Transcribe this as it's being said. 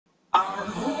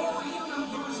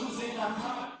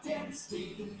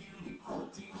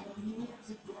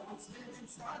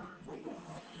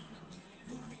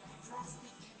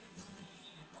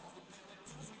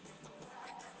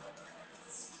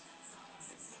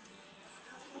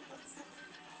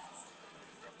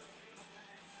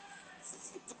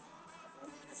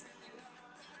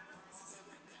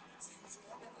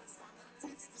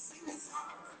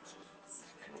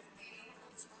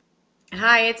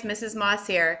Hi, it's Mrs. Moss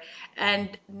here.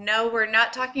 And no, we're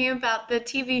not talking about the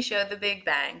TV show The Big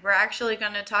Bang. We're actually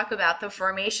going to talk about the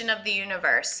formation of the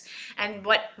universe and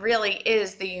what really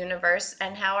is the universe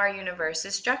and how our universe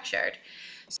is structured.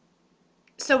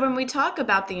 So, when we talk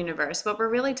about the universe, what we're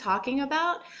really talking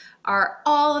about are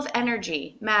all of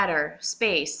energy, matter,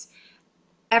 space,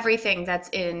 everything that's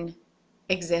in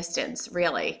existence,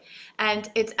 really.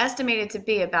 And it's estimated to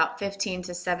be about 15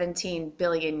 to 17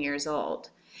 billion years old.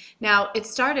 Now, it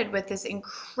started with this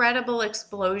incredible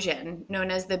explosion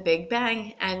known as the Big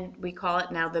Bang, and we call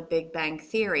it now the Big Bang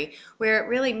Theory, where it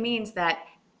really means that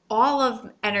all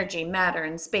of energy, matter,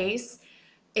 and space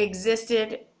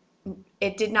existed.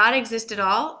 It did not exist at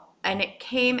all, and it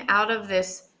came out of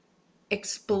this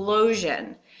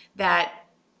explosion that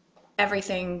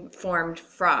everything formed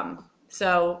from.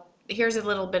 So here's a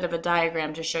little bit of a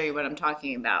diagram to show you what I'm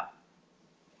talking about.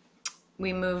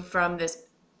 We move from this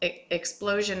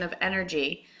explosion of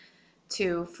energy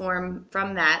to form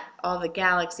from that all the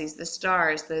galaxies, the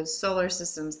stars, the solar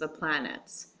systems, the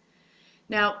planets.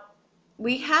 Now,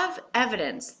 we have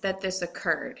evidence that this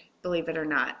occurred, believe it or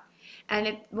not.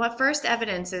 And what first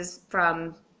evidence is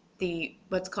from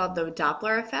what's called the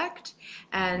Doppler effect,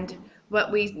 and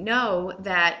what we know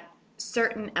that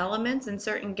certain elements and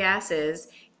certain gases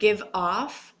give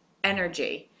off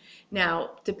energy.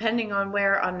 Now, depending on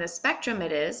where on the spectrum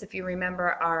it is, if you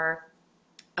remember our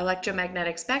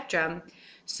electromagnetic spectrum,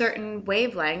 certain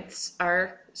wavelengths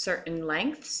are certain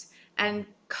lengths, and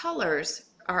colors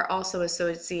are also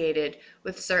associated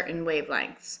with certain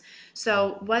wavelengths.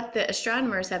 So, what the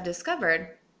astronomers have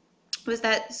discovered was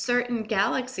that certain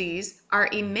galaxies are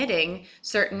emitting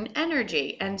certain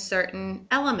energy and certain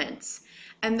elements.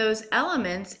 And those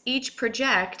elements each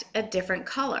project a different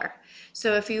color.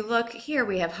 So if you look here,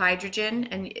 we have hydrogen,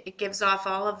 and it gives off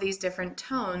all of these different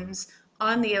tones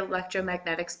on the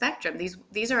electromagnetic spectrum.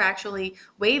 These are actually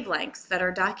wavelengths that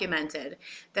are documented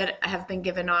that have been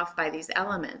given off by these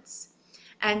elements.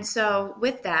 And so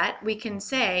with that, we can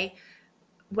say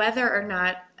whether or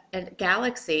not a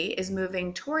galaxy is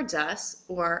moving towards us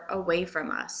or away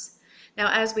from us. Now,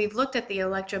 as we've looked at the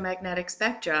electromagnetic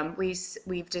spectrum,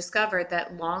 we've discovered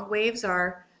that long waves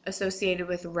are associated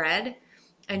with red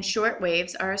and short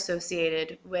waves are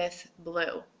associated with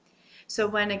blue. So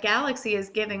when a galaxy is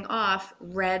giving off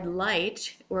red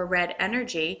light or red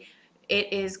energy,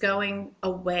 it is going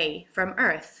away from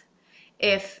Earth.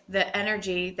 If the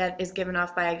energy that is given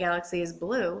off by a galaxy is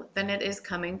blue, then it is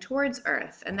coming towards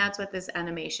Earth. And that's what this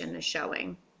animation is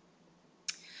showing.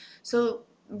 So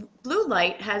blue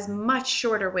light has much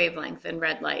shorter wavelength than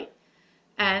red light.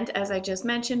 And as I just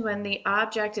mentioned, when the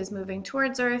object is moving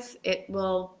towards Earth, it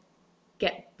will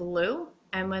get blue.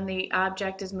 And when the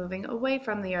object is moving away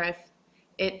from the Earth,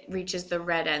 it reaches the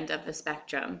red end of the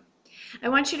spectrum. I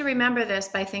want you to remember this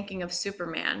by thinking of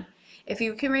Superman. If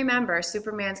you can remember,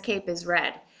 Superman's cape is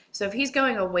red. So if he's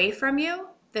going away from you,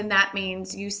 then that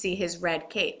means you see his red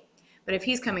cape. But if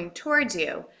he's coming towards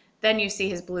you, then you see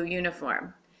his blue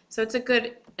uniform. So it's a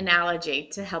good analogy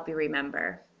to help you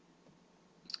remember.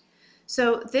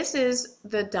 So this is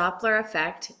the Doppler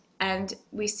effect, and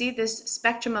we see this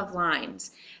spectrum of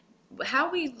lines.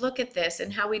 How we look at this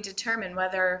and how we determine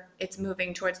whether it's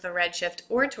moving towards the red shift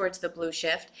or towards the blue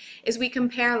shift is we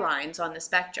compare lines on the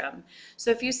spectrum.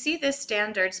 So if you see this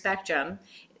standard spectrum,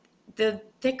 the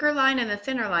thicker line and the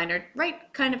thinner line are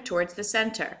right kind of towards the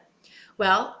center.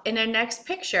 Well, in our next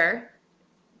picture,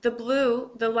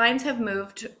 the lines have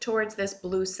moved towards this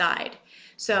blue side.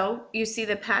 So you see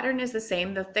the pattern is the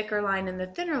same, the thicker line and the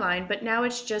thinner line, but now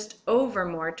it's just over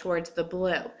more towards the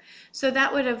blue. So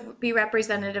that would be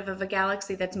representative of a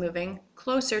galaxy that's moving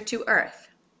closer to Earth.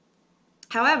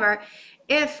 However,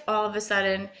 if all of a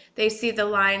sudden they see the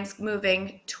lines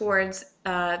moving towards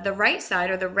the right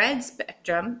side, or the red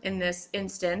spectrum in this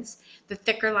instance, the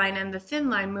thicker line and the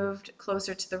thin line moved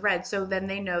closer to the red, so then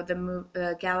they know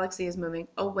the galaxy is moving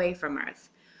away from Earth.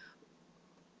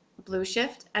 Blue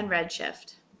shift and red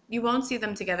shift. You won't see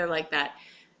them together like that.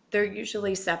 They're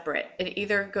usually separate. It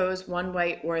either goes one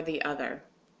way or the other.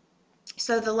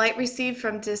 So the light received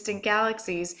from distant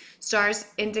galaxies, stars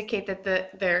indicate that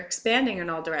they're expanding in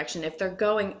all directions. If they're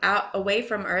going out away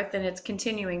from Earth, then it's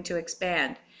continuing to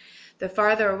expand. The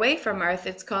farther away from Earth,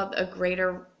 it's called a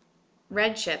greater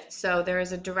redshift. So there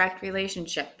is a direct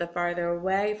relationship. The farther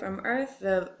away from Earth,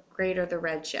 the greater the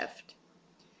redshift.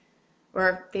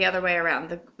 Or the other way around.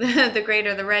 The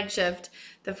greater the redshift,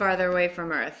 the farther away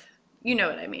from Earth. You know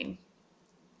what I mean.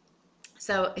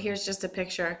 So here's just a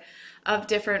picture of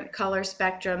different color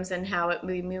spectrums and how it will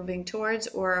be moving towards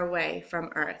or away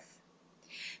from Earth.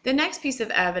 The next piece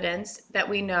of evidence that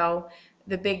we know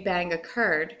the Big Bang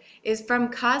occurred is from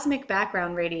cosmic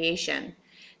background radiation.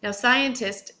 Now,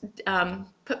 scientists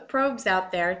put probes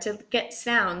out there to get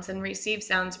sounds and receive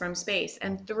sounds from space,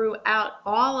 and throughout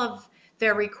all of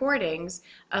their recordings,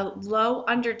 a low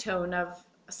undertone of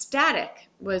static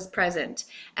was present,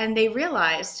 and they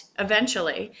realized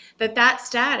eventually that that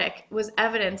static was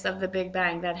evidence of the Big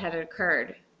Bang that had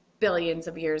occurred billions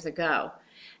of years ago.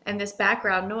 And this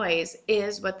background noise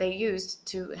is what they used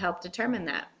to help determine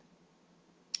that.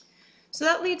 So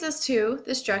that leads us to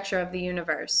the structure of the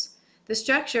universe. The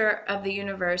structure of the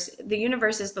universe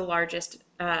is the largest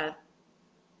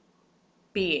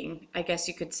being, I guess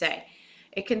you could say.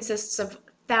 It consists of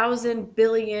 1,000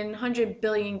 billion, 100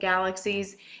 billion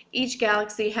galaxies. Each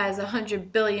galaxy has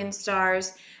 100 billion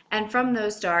stars, and from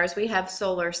those stars we have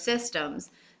solar systems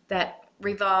that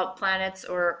revolve, planets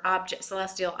or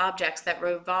celestial objects that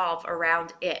revolve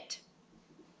around it.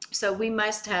 So we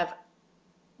must have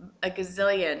a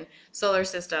gazillion solar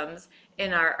systems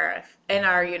in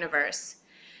our universe.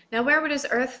 Now, where does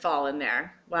Earth fall in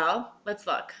there? Well, let's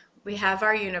look. We have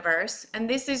our universe, and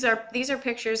these are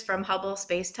pictures from Hubble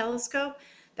Space Telescope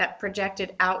that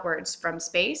projected outwards from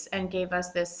space and gave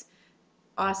us this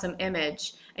awesome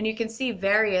image. And you can see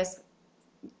various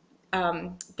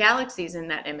galaxies in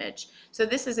that image. So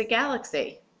this is a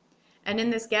galaxy, and in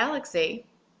this galaxy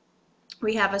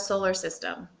we have a solar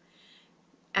system,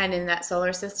 and in that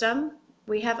solar system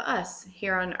we have us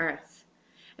here on Earth.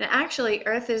 And actually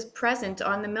Earth is present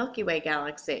on the Milky Way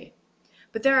galaxy.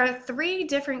 But there are 3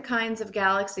 different kinds of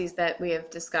galaxies that we have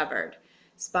discovered.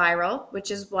 Spiral,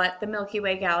 which is what the Milky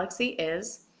Way galaxy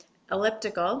is.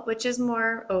 Elliptical, which is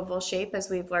more oval shape, as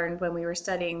we've learned when we were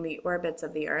studying the orbits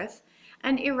of the Earth.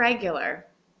 And irregular,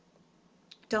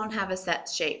 don't have a set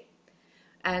shape.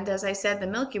 And as I said, the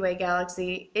Milky Way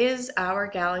galaxy is our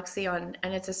galaxy, and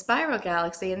it's a spiral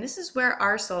galaxy, and this is where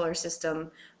our solar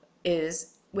system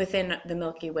is within the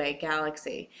Milky Way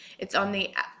galaxy. It's on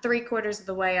the 3/4 of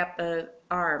the way up the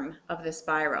arm of the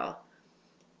spiral,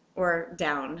 or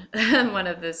down one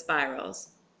of the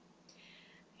spirals.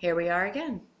 Here we are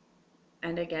again,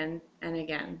 and again, and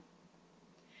again.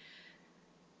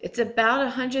 It's about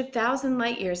 100,000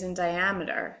 light years in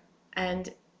diameter,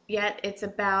 and yet it's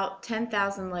about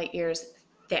 10,000 light years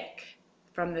thick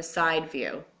from the side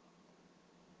view.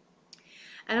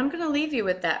 And I'm going to leave you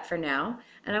with that for now.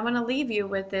 And I want to leave you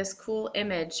with this cool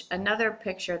image, another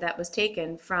picture that was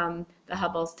taken from the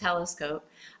Hubble's telescope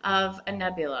of a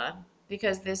nebula,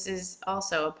 because this is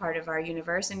also a part of our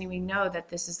universe, and we know that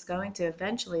this is going to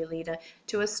eventually lead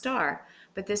to a star.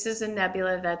 But this is a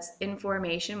nebula that's in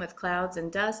formation with clouds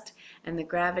and dust and the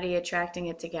gravity attracting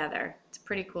it together. It's a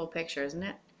pretty cool picture, isn't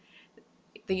it?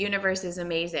 The universe is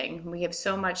amazing. We have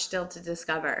so much still to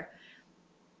discover.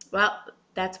 Well,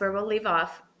 that's where we'll leave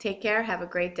off. Take care. Have a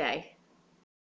great day.